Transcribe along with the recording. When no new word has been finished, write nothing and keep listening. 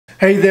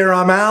Hey there,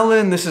 I'm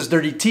Alan, this is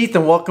Dirty Teeth,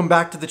 and welcome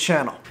back to the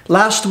channel.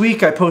 Last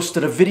week I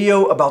posted a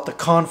video about the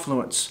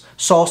Confluence,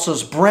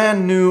 Salsa's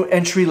brand new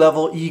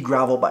entry-level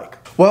e-gravel bike.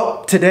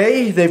 Well,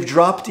 today they've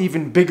dropped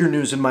even bigger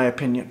news in my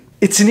opinion.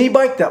 It's an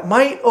e-bike that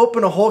might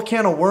open a whole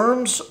can of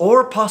worms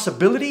or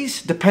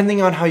possibilities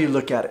depending on how you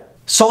look at it.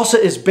 Salsa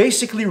is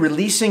basically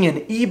releasing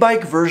an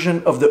e-bike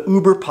version of the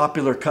uber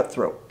popular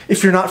Cutthroat.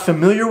 If you're not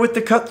familiar with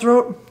the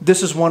Cutthroat,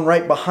 this is one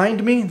right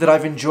behind me that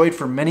I've enjoyed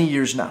for many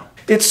years now.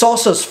 It's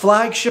Salsa's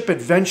flagship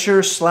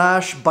adventure /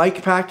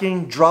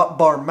 bikepacking drop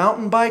bar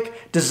mountain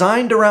bike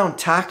designed around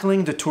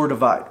tackling the Tour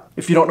Divide.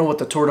 If you don't know what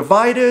the Tour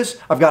Divide is,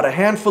 I've got a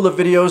handful of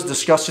videos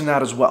discussing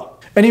that as well.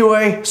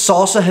 Anyway,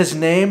 Salsa has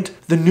named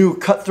the new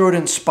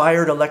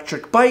Cutthroat-inspired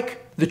electric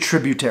bike the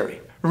Tributary.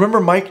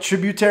 Remember Mike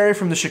Tributary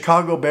from the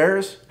Chicago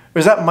Bears? Or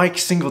is that Mike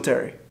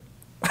Singletary?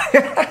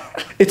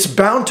 It's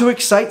bound to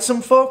excite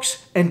some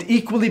folks and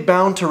equally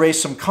bound to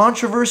raise some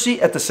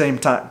controversy at the same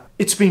time.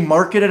 It's being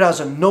marketed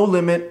as a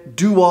no-limit,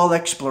 do-all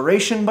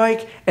exploration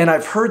bike, and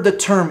I've heard the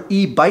term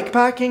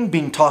eBikepacking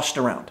being tossed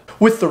around.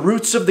 With the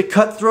roots of the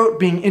Cutthroat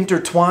being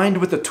intertwined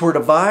with the Tour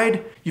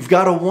Divide, you've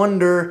got to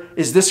wonder,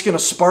 is this going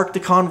to spark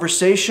the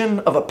conversation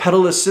of a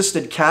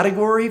pedal-assisted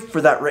category for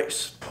that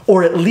race?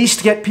 Or at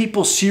least get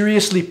people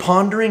seriously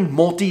pondering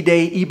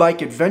multi-day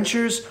e-bike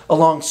adventures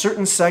along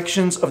certain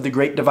sections of the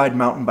Great Divide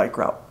mountain bike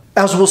route.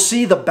 As we'll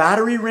see, the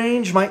battery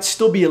range might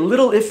still be a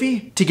little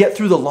iffy to get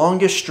through the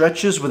longest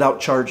stretches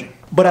without charging.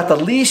 But at the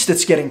least,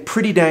 it's getting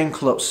pretty dang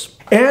close.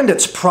 And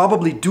it's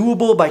probably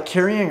doable by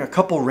carrying a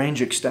couple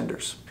range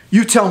extenders.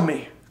 You tell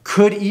me,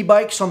 could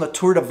e-bikes on the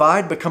Tour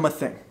Divide become a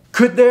thing?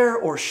 Could there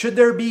or should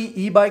there be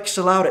e-bikes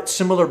allowed at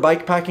similar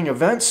bikepacking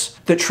events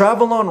that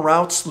travel on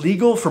routes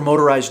legal for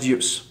motorized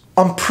use?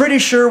 I'm pretty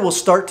sure we'll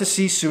start to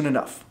see soon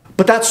enough.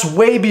 But that's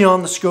way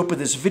beyond the scope of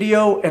this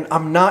video, and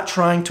I'm not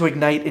trying to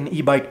ignite an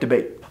e-bike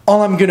debate.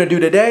 All I'm gonna do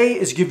today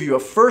is give you a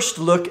first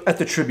look at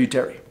the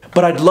Tributary.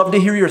 But I'd love to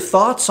hear your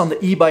thoughts on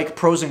the e-bike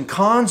pros and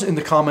cons in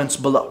the comments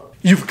below.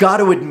 You've got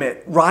to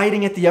admit,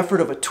 riding at the effort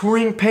of a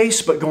touring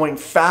pace but going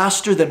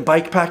faster than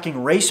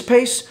bikepacking race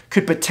pace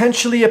could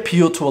potentially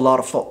appeal to a lot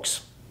of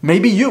folks.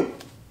 Maybe you.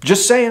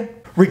 Just saying.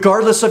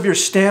 Regardless of your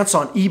stance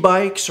on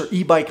e-bikes or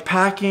e-bike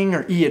packing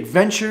or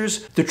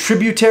e-adventures, the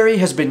Tributary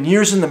has been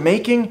years in the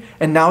making,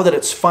 and now that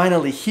it's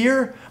finally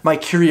here, my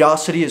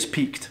curiosity is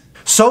piqued.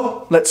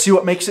 So let's see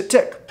what makes it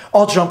tick.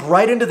 I'll jump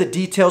right into the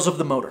details of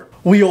the motor.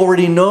 We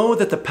already know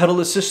that the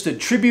pedal-assisted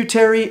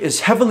Tributary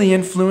is heavily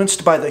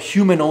influenced by the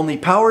human-only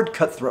powered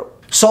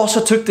Cutthroat.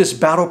 Salsa took this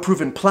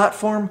battle-proven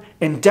platform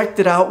and decked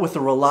it out with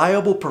a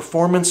reliable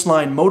performance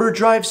line motor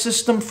drive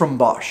system from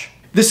Bosch.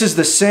 This is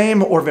the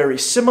same or very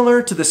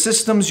similar to the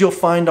systems you'll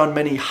find on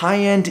many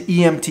high-end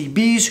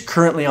EMTBs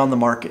currently on the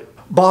market.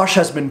 Bosch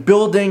has been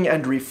building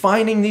and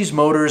refining these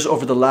motors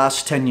over the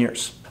last 10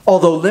 years.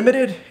 Although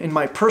limited, in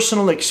my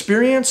personal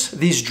experience,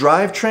 these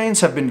drivetrains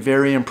have been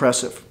very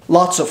impressive.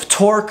 Lots of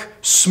torque,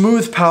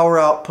 smooth power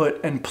output,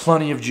 and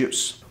plenty of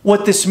juice.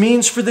 What this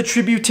means for the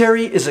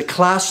Tributary is a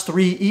Class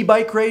 3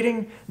 e-bike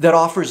rating that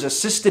offers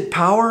assisted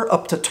power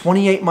up to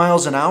 28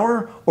 miles an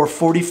hour or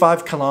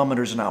 45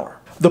 kilometers an hour.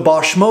 The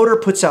Bosch motor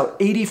puts out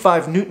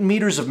 85 Newton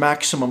meters of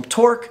maximum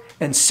torque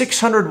and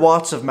 600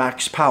 watts of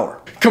max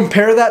power.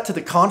 Compare that to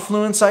the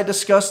Confluence I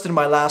discussed in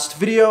my last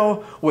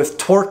video with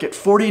torque at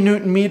 40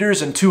 Newton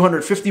meters and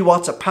 250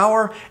 watts of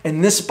power,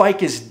 and this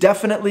bike is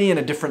definitely in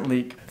a different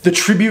league. The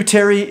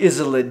Tributary is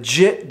a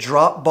legit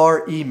drop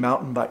bar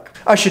e-mountain bike.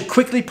 I should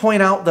quickly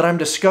point out that I'm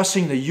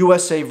discussing the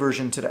USA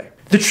version today.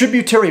 The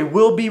Tributary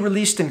will be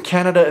released in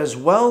Canada as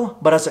well,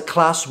 but as a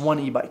Class 1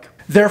 e-bike.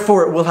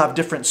 Therefore, it will have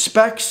different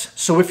specs,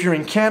 so if you're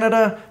in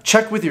Canada,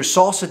 check with your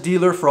Salsa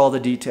dealer for all the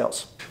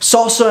details.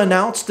 Salsa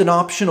announced an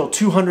optional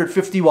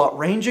 250 watt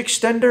range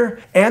extender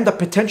and the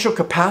potential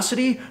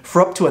capacity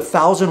for up to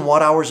 1,000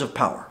 watt hours of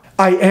power.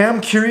 I am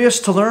curious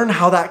to learn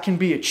how that can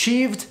be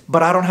achieved,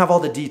 but I don't have all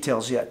the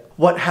details yet.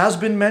 What has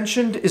been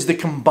mentioned is the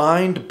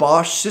combined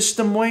Bosch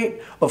system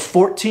weight of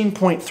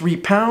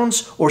 14.3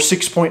 pounds or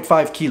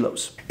 6.5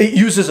 kilos. It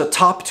uses a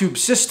top tube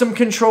system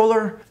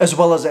controller as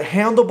well as a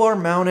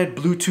handlebar mounted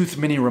Bluetooth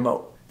mini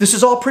remote. This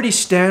is all pretty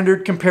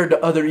standard compared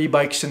to other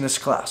e-bikes in this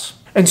class.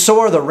 And so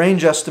are the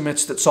range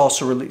estimates that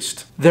Salsa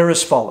released. They're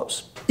as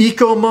follows.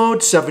 Eco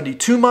mode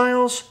 72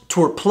 miles,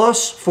 Tour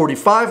Plus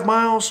 45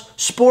 miles,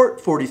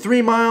 Sport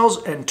 43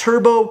 miles, and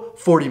Turbo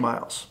 40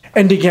 miles.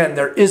 And again,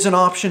 there is an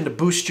option to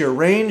boost your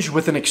range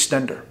with an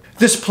extender.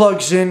 This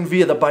plugs in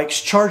via the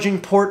bike's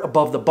charging port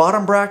above the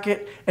bottom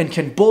bracket and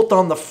can bolt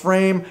on the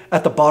frame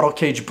at the bottle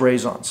cage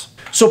brazons.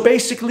 So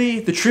basically,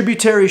 the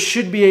Tributary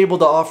should be able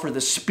to offer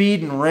the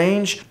speed and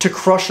range to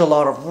crush a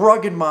lot of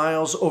rugged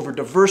miles over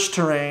diverse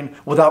terrain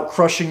without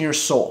crushing your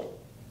soul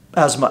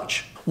as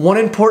much. One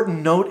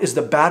important note is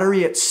the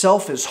battery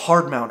itself is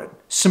hard mounted,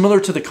 similar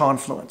to the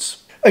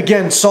Confluence.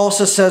 Again,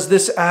 Salsa says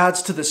this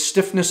adds to the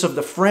stiffness of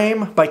the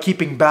frame by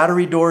keeping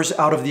battery doors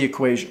out of the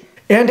equation.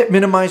 And it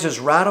minimizes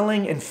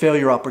rattling and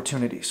failure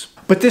opportunities.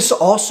 But this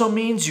also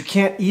means you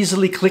can't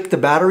easily click the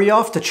battery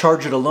off to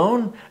charge it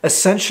alone.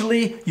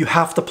 Essentially, you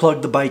have to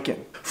plug the bike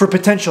in. For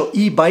potential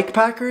e-bike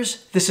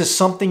packers, this is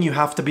something you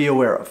have to be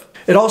aware of.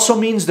 It also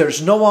means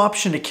there's no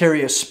option to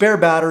carry a spare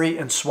battery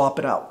and swap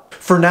it out.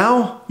 For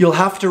now, you'll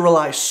have to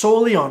rely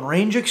solely on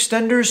range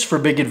extenders for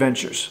big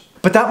adventures.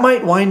 But that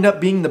might wind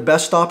up being the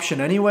best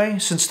option anyway,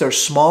 since they're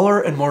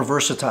smaller and more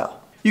versatile.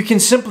 You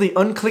can simply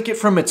unclick it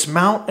from its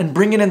mount and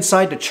bring it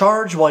inside to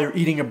charge while you're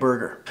eating a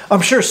burger.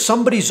 I'm sure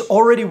somebody's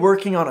already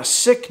working on a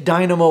sick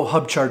dynamo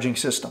hub charging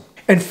system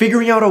and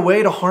figuring out a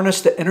way to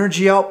harness the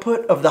energy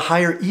output of the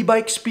higher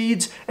e-bike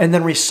speeds and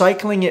then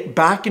recycling it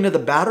back into the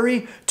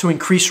battery to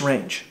increase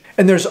range.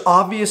 And there's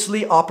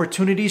obviously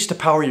opportunities to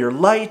power your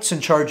lights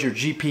and charge your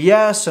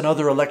GPS and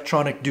other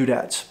electronic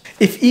doodads.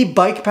 If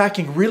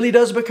e-bikepacking really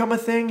does become a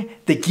thing,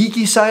 the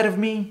geeky side of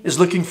me is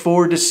looking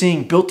forward to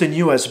seeing built-in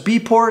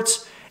USB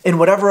ports and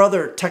whatever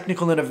other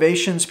technical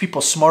innovations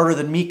people smarter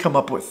than me come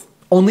up with.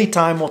 Only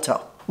time will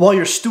tell. While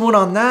you're stewing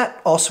on that,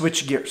 I'll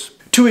switch gears.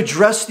 To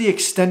address the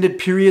extended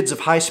periods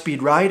of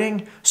high-speed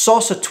riding,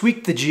 Salsa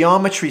tweaked the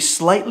geometry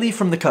slightly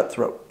from the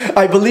Cutthroat.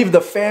 I believe the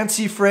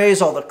fancy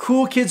phrase all the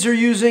cool kids are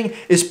using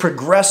is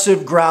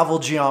progressive gravel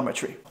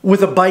geometry.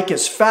 With a bike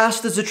as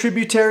fast as a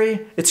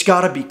Tributary, it's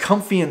gotta be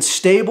comfy and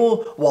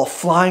stable while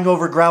flying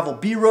over gravel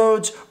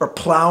B-roads or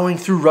plowing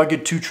through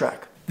rugged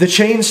 2-track. The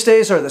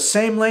chainstays are the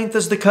same length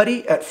as the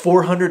Cutty at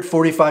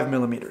 445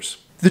 millimeters.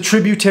 The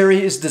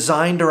Tributary is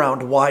designed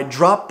around wide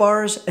drop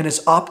bars and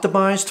is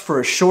optimized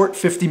for a short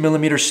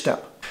 50mm stem.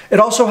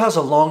 It also has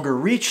a longer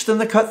reach than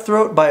the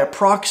Cutthroat by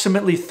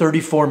approximately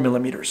 34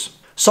 millimeters.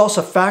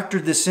 Salsa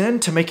factored this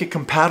in to make it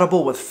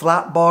compatible with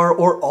flat bar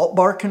or alt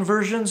bar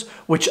conversions,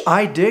 which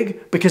I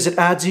dig because it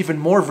adds even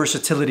more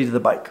versatility to the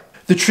bike.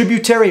 The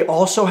Tributary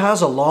also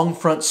has a long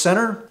front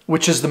center,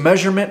 which is the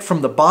measurement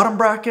from the bottom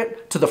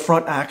bracket to the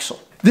front axle.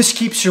 This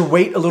keeps your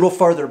weight a little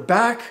farther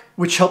back,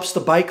 which helps the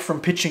bike from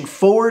pitching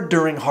forward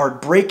during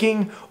hard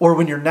braking or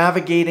when you're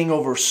navigating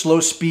over slow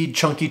speed,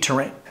 chunky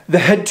terrain. The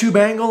head tube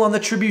angle on the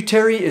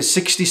Tributary is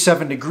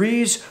 67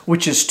 degrees,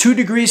 which is 2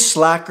 degrees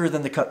slacker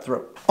than the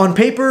Cutthroat. On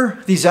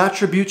paper, these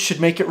attributes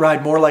should make it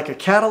ride more like a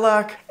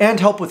Cadillac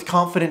and help with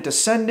confident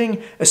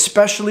descending,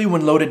 especially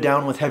when loaded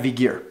down with heavy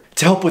gear.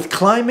 To help with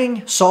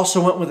climbing,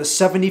 Salsa went with a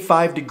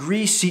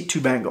 75-degree seat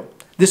tube angle.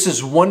 This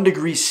is 1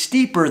 degree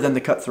steeper than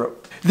the Cutthroat.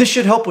 This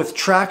should help with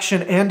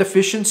traction and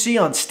efficiency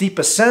on steep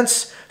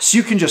ascents, so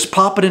you can just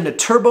pop it into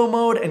turbo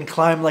mode and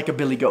climb like a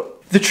billy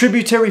goat. The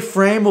Tributary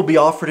frame will be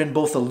offered in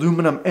both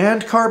aluminum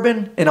and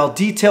carbon, and I'll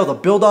detail the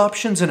build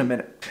options in a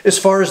minute. As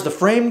far as the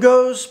frame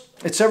goes,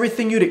 it's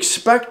everything you'd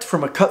expect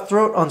from a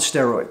Cutthroat on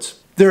steroids.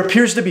 There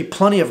appears to be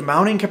plenty of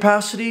mounting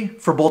capacity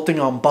for bolting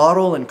on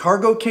bottle and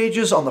cargo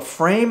cages on the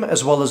frame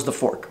as well as the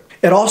fork.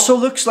 It also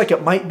looks like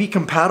it might be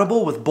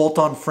compatible with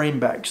bolt-on frame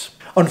bags.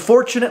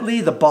 Unfortunately,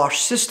 the Bosch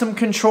system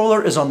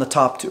controller is on the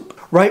top tube,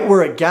 right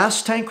where a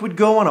gas tank would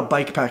go on a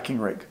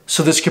bikepacking rig,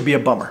 so this could be a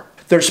bummer.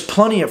 There's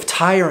plenty of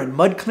tire and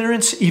mud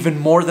clearance, even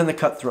more than the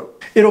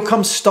Cutthroat. It'll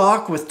come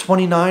stock with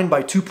 29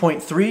 by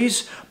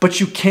 2.3s, but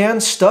you can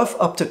stuff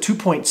up to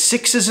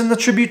 2.6s in the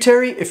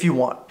Tributary if you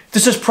want.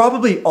 This is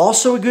probably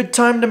also a good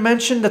time to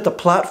mention that the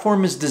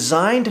platform is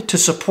designed to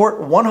support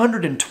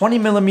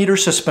 120mm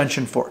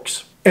suspension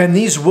forks, and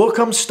these will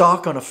come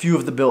stock on a few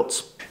of the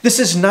builds. This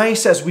is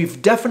nice as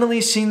we've definitely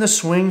seen the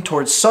swing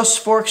towards sus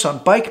forks on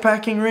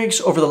bikepacking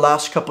rigs over the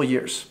last couple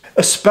years,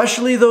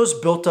 especially those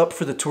built up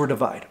for the Tour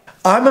Divide.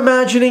 I'm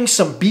imagining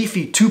some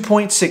beefy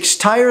 2.6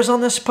 tires on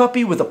this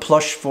puppy with a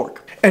plush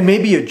fork, and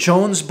maybe a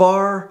Jones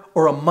bar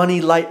or a Money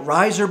Light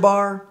riser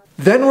bar.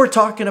 Then we're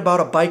talking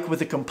about a bike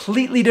with a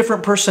completely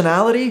different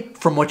personality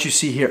from what you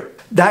see here.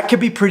 That could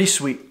be pretty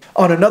sweet.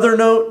 On another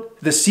note,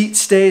 the seat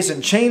stays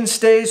and chain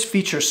stays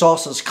feature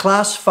Salsa's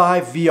Class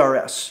 5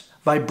 VRS.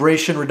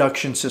 Vibration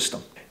reduction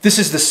system. This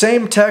is the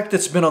same tech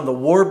that's been on the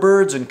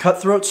Warbirds and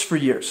Cutthroats for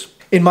years.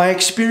 In my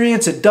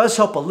experience, it does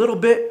help a little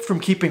bit from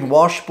keeping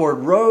washboard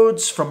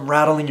roads from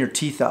rattling your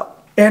teeth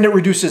out. And it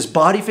reduces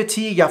body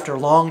fatigue after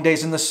long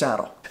days in the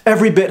saddle.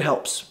 Every bit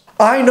helps.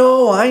 I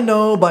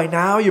know, by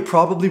now you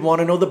probably want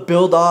to know the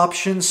build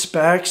options,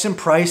 specs, and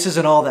prices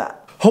and all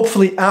that.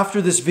 Hopefully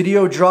after this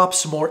video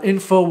drops, more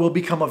info will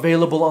become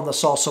available on the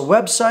Salsa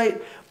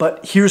website,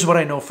 but here's what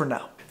I know for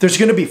now. There's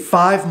going to be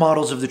 5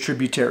 models of the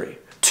Tributary,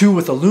 2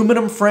 with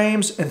aluminum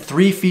frames and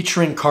 3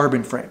 featuring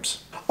carbon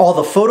frames. All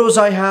the photos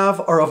I have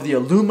are of the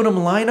aluminum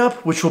lineup,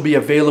 which will be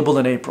available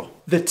in April.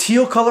 The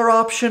teal color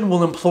option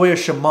will employ a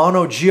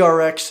Shimano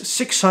GRX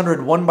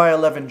 600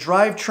 1x11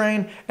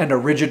 drivetrain and a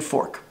rigid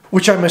fork,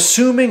 which I'm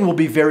assuming will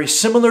be very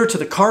similar to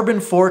the carbon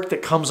fork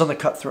that comes on the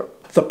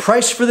Cutthroat. The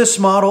price for this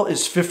model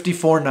is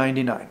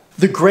 $54.99.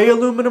 The gray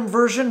aluminum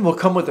version will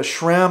come with a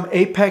SRAM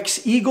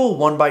Apex Eagle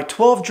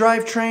 1x12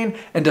 drivetrain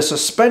and a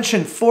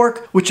suspension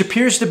fork, which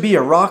appears to be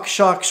a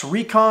RockShox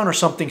Recon or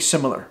something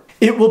similar.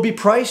 It will be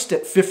priced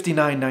at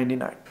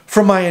 $59.99.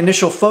 From my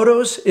initial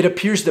photos, it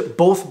appears that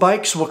both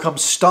bikes will come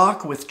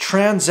stock with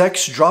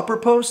TransX dropper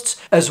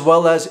posts as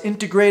well as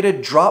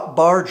integrated drop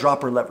bar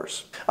dropper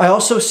levers. I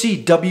also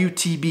see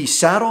WTB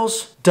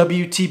saddles,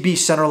 WTB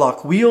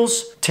centerlock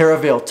wheels,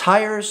 Terravale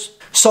tires,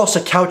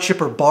 Salsa cow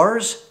chipper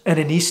bars, and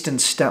an Easton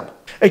stem.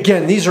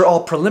 Again, these are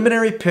all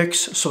preliminary pics,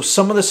 so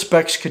some of the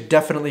specs could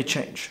definitely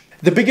change.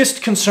 The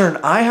biggest concern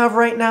I have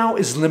right now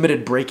is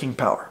limited braking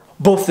power.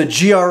 Both the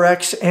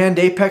GRX and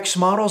Apex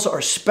models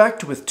are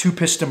spec'd with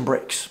 2-piston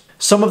brakes.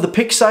 Some of the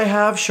pics I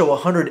have show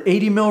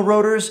 180mm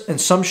rotors and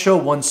some show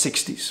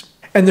 160s.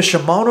 And the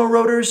Shimano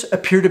rotors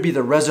appear to be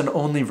the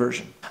resin-only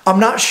version. I'm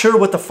not sure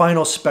what the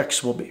final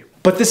specs will be.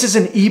 But this is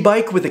an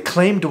e-bike with a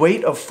claimed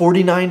weight of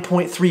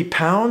 49.3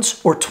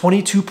 pounds or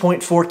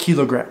 22.4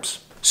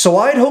 kilograms. So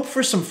I'd hope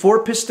for some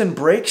 4-piston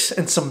brakes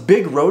and some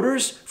big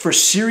rotors for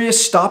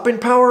serious stopping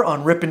power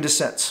on rip and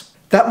descents.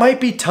 That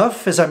might be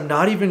tough as I'm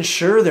not even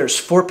sure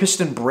there's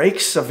 4-piston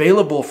brakes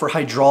available for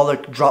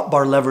hydraulic drop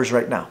bar levers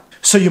right now.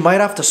 So you might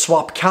have to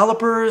swap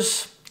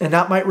calipers, and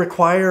that might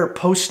require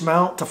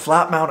post-mount to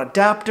flat mount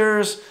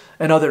adapters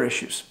and other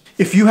issues.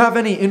 If you have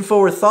any info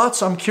or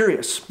thoughts, I'm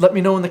curious. Let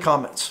me know in the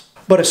comments.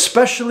 But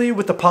especially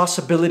with the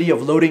possibility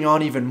of loading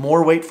on even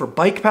more weight for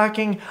bike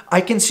packing,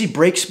 I can see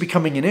brakes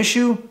becoming an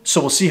issue,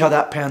 so we'll see how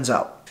that pans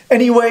out.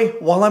 Anyway,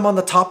 while I'm on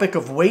the topic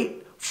of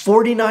weight,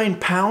 49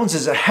 pounds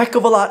is a heck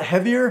of a lot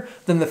heavier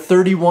than the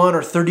 31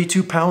 or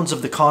 32 pounds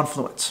of the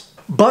Confluence.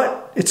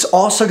 But it's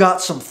also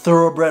got some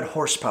thoroughbred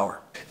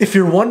horsepower. If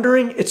you're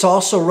wondering, it's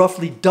also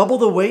roughly double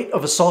the weight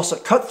of a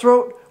Salsa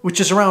Cutthroat, which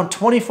is around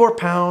 24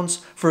 pounds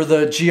for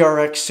the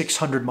GRX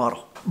 600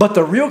 model. But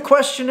the real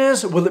question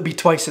is, will it be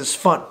twice as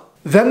fun?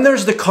 Then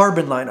there's the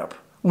Carbon lineup,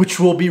 which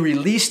will be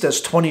released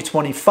as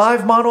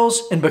 2025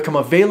 models and become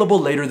available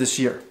later this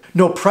year.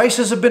 No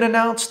prices have been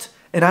announced,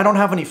 and I don't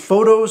have any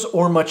photos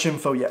or much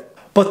info yet.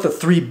 But the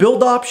 3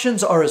 build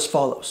options are as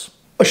follows.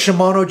 A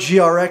Shimano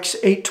GRX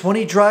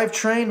 820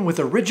 drivetrain with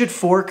a rigid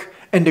fork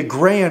and a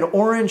gray and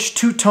orange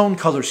 2-tone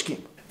color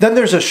scheme. Then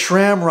there's a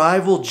SRAM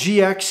Rival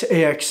GX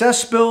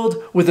AXS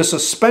build with a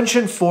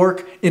suspension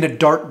fork in a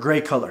dark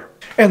gray color.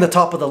 And the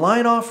top of the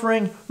line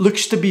offering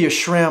looks to be a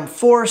SRAM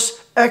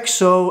Force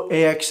XO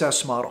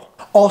AXS model.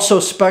 Also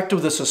spec'd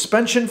with a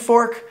suspension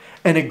fork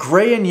and a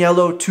gray and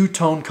yellow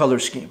 2-tone color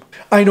scheme.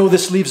 I know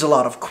this leaves a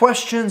lot of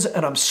questions,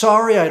 and I'm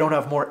sorry I don't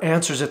have more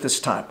answers at this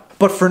time.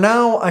 But for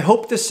now, I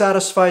hope this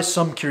satisfies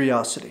some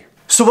curiosity.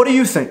 So what do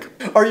you think?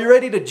 Are you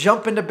ready to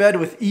jump into bed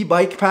with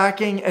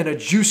eBikepacking and a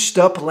juiced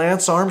up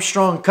Lance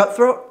Armstrong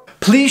Cutthroat?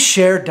 Please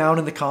share down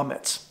in the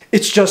comments.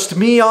 It's just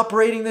me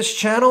operating this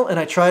channel, and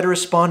I try to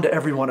respond to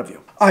every one of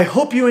you. I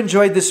hope you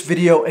enjoyed this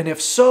video, and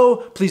if so,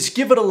 please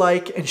give it a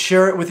like and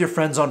share it with your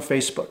friends on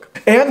Facebook.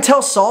 And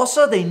tell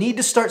Salsa they need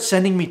to start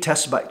sending me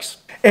test bikes.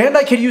 And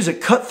I could use a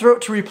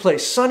Cutthroat to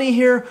replace Sonny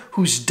here,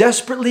 who's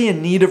desperately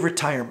in need of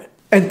retirement.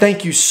 And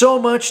thank you so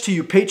much to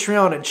you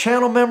Patreon and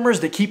channel members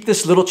that keep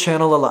this little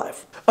channel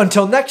alive.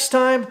 Until next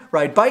time,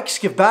 ride bikes,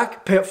 give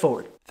back, pay it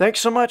forward.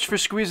 Thanks so much for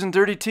squeezing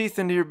dirty teeth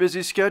into your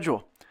busy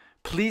schedule.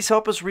 Please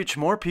help us reach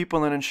more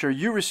people and ensure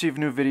you receive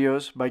new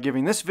videos by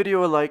giving this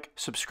video a like,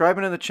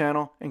 subscribing to the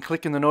channel, and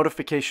clicking the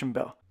notification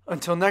bell.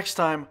 Until next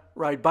time,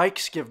 ride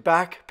bikes, give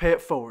back, pay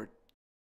it forward.